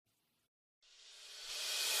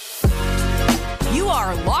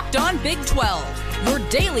are Locked On Big 12, your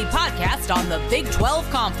daily podcast on the Big 12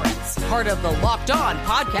 Conference. Part of the Locked On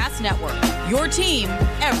Podcast Network, your team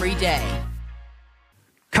every day.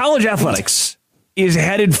 College athletics is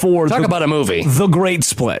headed for Talk about a movie. The Great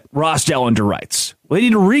Split, Ross Dellinger writes. Well, they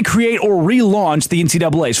need to recreate or relaunch the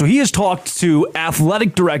NCAA. So he has talked to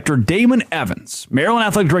athletic director Damon Evans. Maryland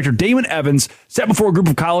athletic director Damon Evans sat before a group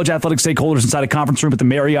of college athletic stakeholders inside a conference room at the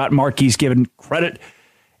Marriott Marquis, given credit,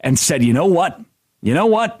 and said, you know what?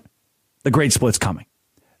 The Great Split's coming.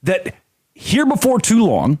 That here before too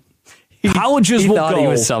long, colleges will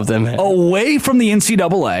go away from the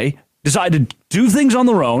NCAA, decide to do things on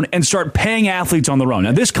their own, and start paying athletes on their own.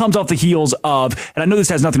 Now, this comes off the heels of, and I know this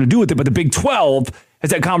has nothing to do with it, but the Big 12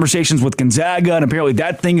 has had conversations with Gonzaga, and apparently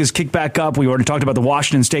that thing is kicked back up. We already talked about the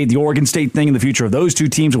Washington State, the Oregon State thing, and the future of those two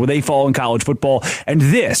teams, where they fall in college football. And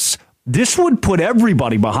this would put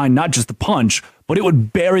everybody behind not just the punch, but it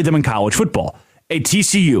would bury them in college football. A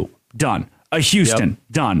TCU, done. A Houston,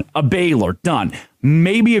 done. A Baylor, done.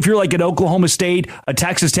 Maybe if you're like at Oklahoma State, a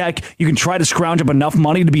Texas Tech, you can try to scrounge up enough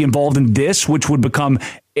money to be involved in this, which would become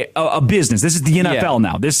a business. This is the NFL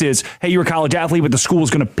now. This is, hey, you're a college athlete, but the school is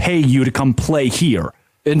going to pay you to come play here.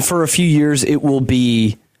 And for a few years, it will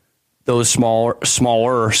be those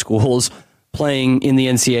smaller schools playing in the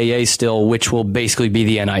NCAA still, which will basically be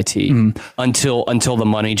the NIT until the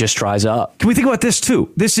money just dries up. Can we think about this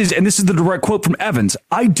too? This is the direct quote from Evans.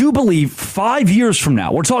 I do believe 5 years from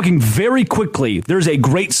now, we're talking very quickly, there's a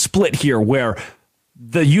great split here where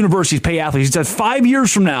the universities pay athletes. He says 5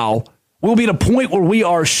 years from now, we'll be at a point where we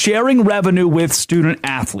are sharing revenue with student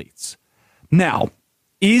athletes. Now,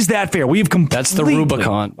 is that fair? That's the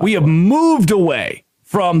Rubicon. We have moved away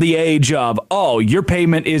from the age of, your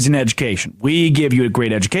payment is in education. We give you a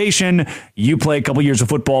great education. You play a couple years of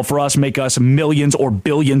football for us, make us millions or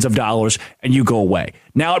billions of dollars, and you go away.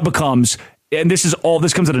 Now it becomes, and this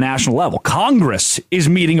comes at a national level. Congress is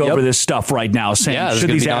meeting over this stuff right now, saying, should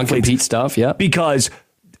these athletes compete stuff? Yeah, because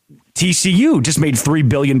TCU just made $3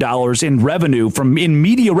 billion in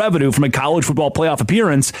media revenue from a college football playoff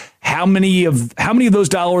appearance. How many of those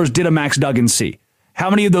dollars did a Max Duggan see? How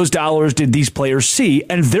many of those dollars did these players see?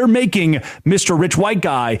 And they're making Mr. Rich White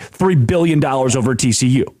Guy $3 billion over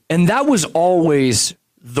TCU. And that was always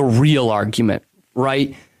the real argument,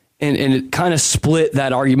 right? And it kind of split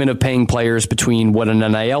that argument of paying players between what an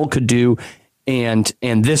NIL could do and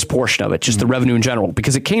this portion of it, just the revenue in general.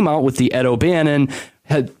 Because it came out with the Ed O'Bannon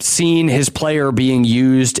had seen his player being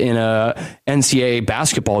used in a NCAA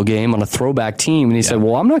basketball game on a throwback team. And he said,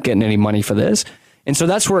 well, I'm not getting any money for this. And so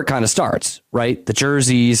that's where it kind of starts, right? The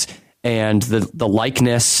jerseys and the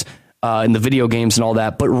likeness and the video games and all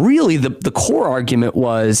that. But really, the core argument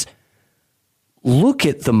was, look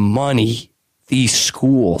at the money these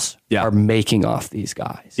schools are making off these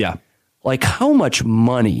guys. Yeah. Like how much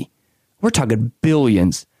money, we're talking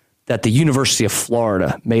billions, that the University of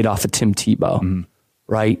Florida made off of Tim Tebow,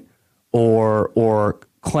 right? Or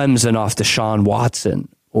Clemson off Deshaun Watson,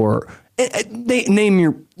 or name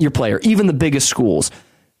your player. Even the biggest schools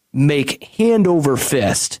make hand over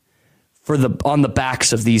fist on the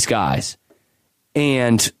backs of these guys,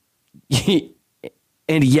 and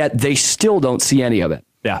yet they still don't see any of it.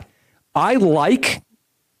 Yeah, I like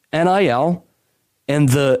NIL and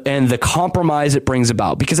the compromise it brings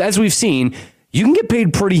about, because as we've seen, you can get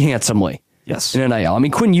paid pretty handsomely. Yes, in NIL. I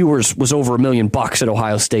mean, Quinn Ewers was over $1 million at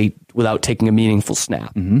Ohio State without taking a meaningful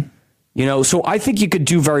snap. You know, so I think you could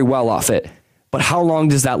do very well off it. But how long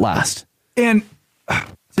does that last? And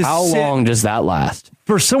how long does that last?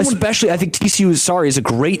 For someone, especially, I think TCU is a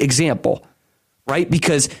great example, right?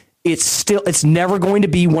 Because it's never going to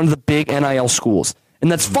be one of the big NIL schools.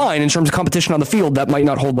 And that's fine in terms of competition on the field. That might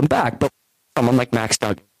not hold them back. But someone like Max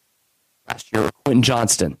Duggan last year, or Quentin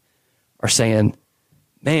Johnston, are saying,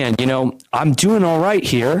 man, I'm doing all right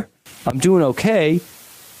here. I'm doing okay.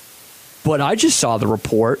 But I just saw the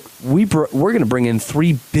report. We're going to bring in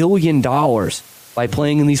 $3 billion by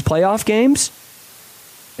playing in these playoff games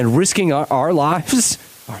and risking our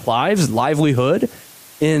livelihood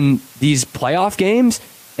in these playoff games.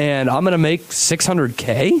 And I'm going to make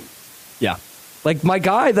 $600K. Yeah. Like my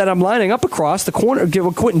guy that I'm lining up across the corner,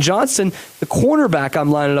 Quentin Johnston, the cornerback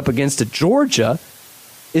I'm lining up against at Georgia,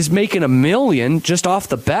 is making $1 million just off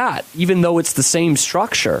the bat, even though it's the same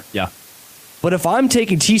structure. Yeah. But if I'm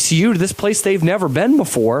taking TCU to this place they've never been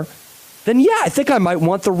before, then I think I might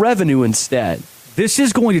want the revenue instead. This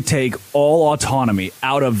is going to take all autonomy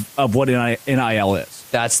out of what NIL is.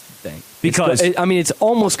 That's the thing. Because it's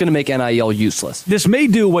almost going to make NIL useless. This may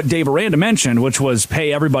do what Dave Aranda mentioned, which was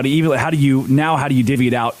pay everybody even. How do you divvy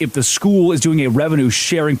it out if the school is doing a revenue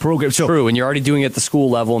sharing program? So true, and you're already doing it at the school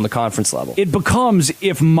level and the conference level. It becomes,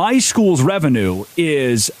 if my school's revenue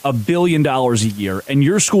is $1 billion a year and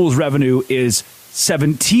your school's revenue is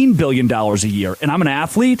 $17 billion a year, and I'm an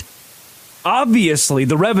athlete, obviously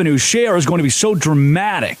the revenue share is going to be so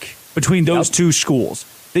dramatic between those two schools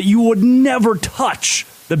that you would never touch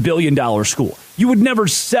the $1 billion school. You would never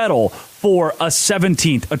settle for a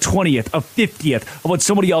 17th, a 20th, a 50th of what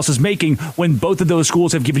somebody else is making when both of those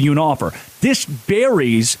schools have given you an offer. This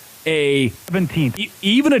buries a 17th,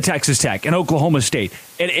 even a Texas Tech, an Oklahoma State,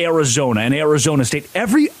 an Arizona, an Arizona State.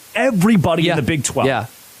 Everybody in the Big 12,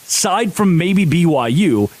 aside from maybe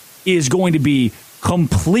BYU, is going to be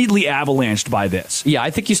completely avalanched by this. Yeah,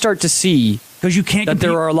 I think you start to see because you can't that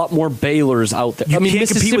there are a lot more Baylors out there. You can't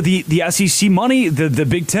compete with the SEC money, the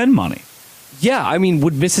Big Ten money. Yeah,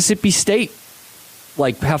 would Mississippi State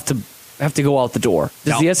have to go out the door?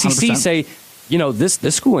 Does the SEC 100%. say,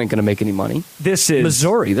 this school ain't going to make any money? This is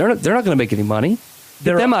Missouri. They're not going to make any money.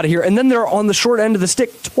 Get them out of here, and then they're on the short end of the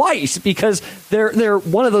stick twice because they're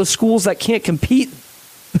one of those schools that can't compete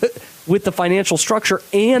with the financial structure,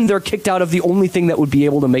 and they're kicked out of the only thing that would be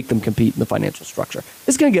able to make them compete in the financial structure.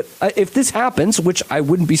 It's going to get, if this happens, which I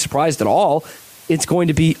wouldn't be surprised at all, it's going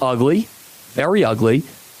to be ugly, very ugly,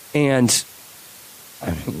 and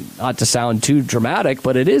not to sound too dramatic,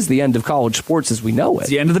 but it is the end of college sports as we know it. It's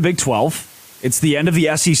the end of the Big 12. It's the end of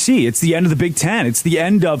the SEC. It's the end of the Big Ten. It's the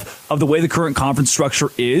end of the way the current conference structure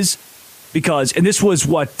is. Because, and this was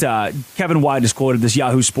what Kevin White has quoted, this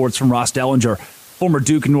Yahoo Sports from Ross Dellinger, former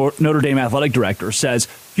Duke and Notre Dame athletic director, says,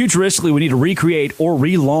 futuristically, we need to recreate or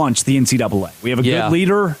relaunch the NCAA. We have a good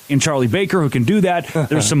leader in Charlie Baker who can do that.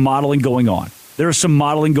 There's some modeling going on.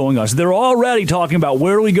 So they're already talking about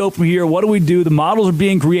where do we go from here? What do we do? The models are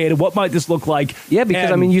being created. What might this look like? Yeah,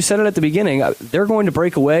 because, you said it at the beginning. They're going to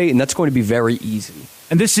break away, and that's going to be very easy.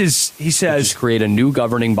 And this is, he says, just create a new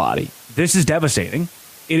governing body. This is devastating.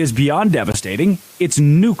 It is beyond devastating. It's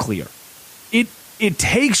nuclear. It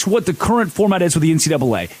takes what the current format is with the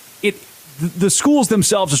NCAA. The schools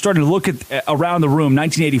themselves are starting to look at around the room,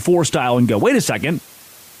 1984 style, and go, wait a second,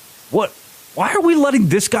 why are we letting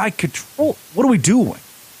this guy control? What are we doing?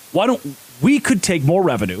 We could take more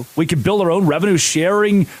revenue. We could build our own revenue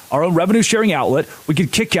sharing outlet. We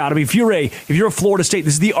could kick out. If you're a Florida State,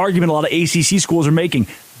 this is the argument a lot of ACC schools are making.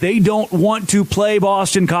 They don't want to play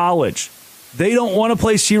Boston College. They don't want to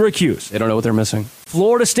play Syracuse. They don't know what they're missing.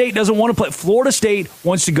 Florida State doesn't want to play. Florida State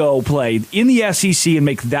wants to go play in the SEC and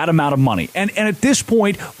make that amount of money. And at this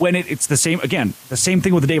point, when it's the same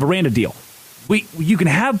thing with the Dave Aranda deal. You can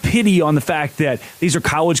have pity on the fact that these are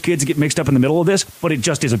college kids that get mixed up in the middle of this, but it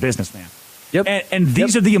just is a businessman. Yep. And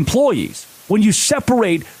these are the employees. When you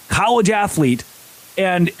separate college athlete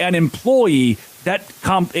and an employee,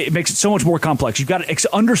 it makes it so much more complex. You've got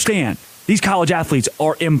to understand these college athletes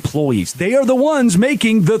are employees. They are the ones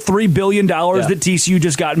making the $3 billion that TCU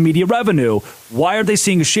just got in media revenue. Why aren't they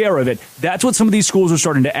seeing a share of it? That's what some of these schools are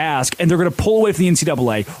starting to ask, and they're going to pull away from the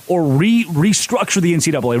NCAA or restructure the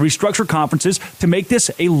NCAA, restructure conferences to make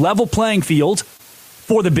this a level playing field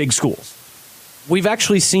for the big schools. We've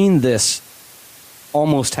actually seen this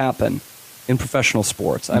almost happen in professional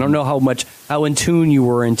sports. I don't know how in tune you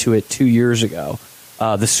were into it 2 years ago,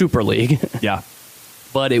 the Super League. Yeah.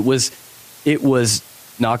 But it was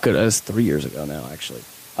not good. It was 3 years ago now, actually.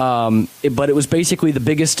 But it was basically the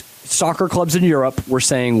biggest soccer clubs in Europe were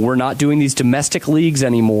saying, we're not doing these domestic leagues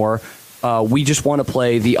anymore. We just want to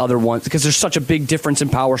play the other ones because there's such a big difference in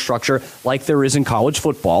power structure like there is in college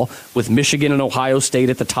football with Michigan and Ohio State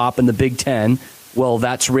at the top in the Big Ten. Well,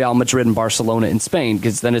 that's Real Madrid and Barcelona in Spain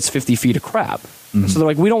because then it's 50 feet of crap. Mm-hmm. So they're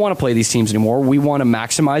like, we don't want to play these teams anymore. We want to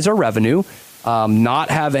maximize our revenue, not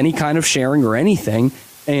have any kind of sharing or anything,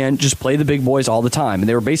 and just play the big boys all the time. And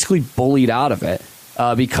they were basically bullied out of it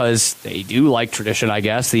because they do like tradition, I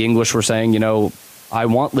guess. The English were saying, I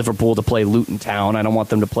want Liverpool to play Luton Town. I don't want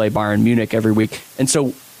them to play Bayern Munich every week. And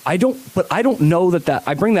so I don't know that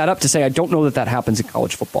I bring that up to say I don't know that happens in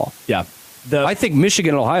college football. Yeah. I think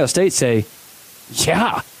Michigan and Ohio State say,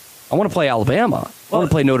 yeah, I want to play Alabama. I want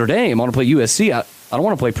to play Notre Dame. I want to play USC. I don't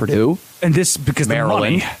want to play Purdue. And this because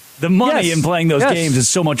Maryland. The money in playing those games is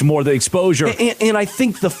so much more the exposure. And I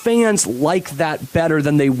think the fans like that better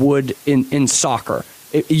than they would in soccer.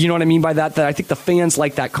 You know what I mean by that? That I think the fans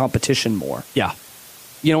like that competition more. Yeah.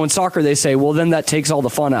 In soccer they say, well, then that takes all the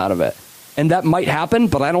fun out of it. And that might happen,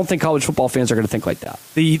 but I don't think college football fans are going to think like that.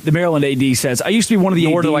 The Maryland AD says, I used to be one of the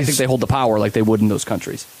Nor ADs. do I think they hold the power like they would in those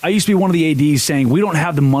countries. I used to be one of the ADs saying, we don't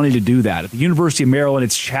have the money to do that. At the University of Maryland,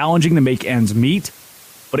 it's challenging to make ends meet,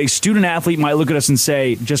 but a student athlete might look at us and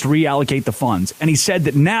say, just reallocate the funds. And he said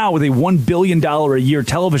that now with a $1 billion a year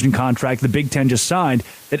television contract the Big Ten just signed,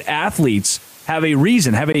 that athletes have a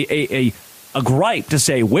reason, have a gripe to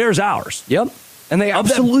say, where's ours? Yep. And they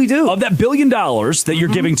absolutely do. Of that $1 billion that you're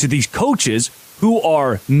giving to these coaches who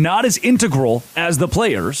are not as integral as the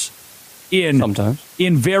players in sometimes.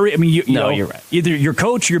 In very, I mean, you know, you're right. Either your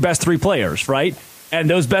coach or your best three players, right? And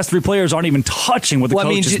those best three players aren't even touching what the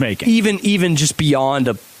coach is making. Even just beyond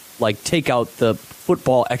take out the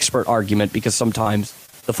football expert argument, because sometimes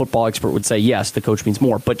the football expert would say, yes, the coach means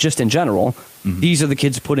more. But just in general, these are the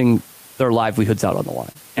kids putting their livelihoods out on the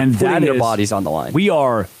line. And putting their bodies on the line. We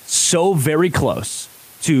are so very close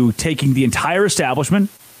to taking the entire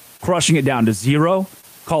establishment, crushing it down to zero,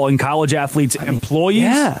 calling college athletes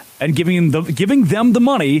employees, and giving them the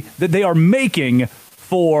money that they are making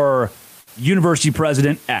for University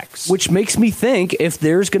President X. Which makes me think if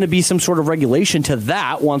there's going to be some sort of regulation to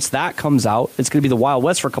that, once that comes out, it's going to be the Wild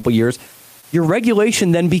West for a couple years. Your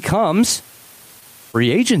regulation then becomes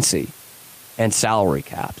free agency and salary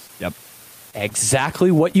caps. Yep.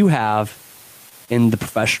 Exactly what you have in the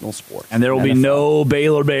professional sport. And there will be no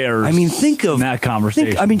Baylor Bears. I mean, think of in that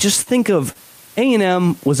conversation. Just think of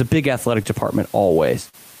A&M was a big athletic department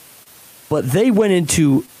always, but they went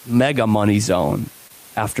into mega money zone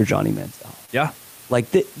after Johnny Manziel. Yeah.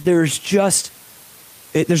 Like there's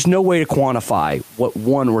no way to quantify what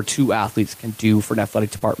one or two athletes can do for an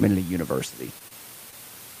athletic department in a university.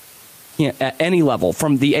 At any level,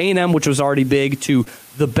 from the A&M, which was already big, to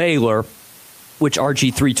the Baylor, which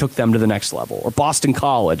RG3 took them to the next level, or Boston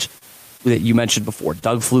College that you mentioned before,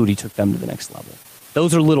 Doug Flutie took them to the next level.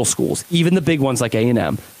 Those are little schools. Even the big ones like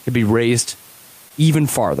A&M could be raised even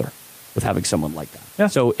farther with having someone like that. Yeah.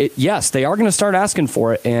 So, yes, they are going to start asking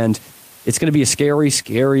for it, and it's going to be a scary,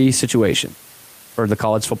 scary situation for the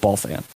college football fan.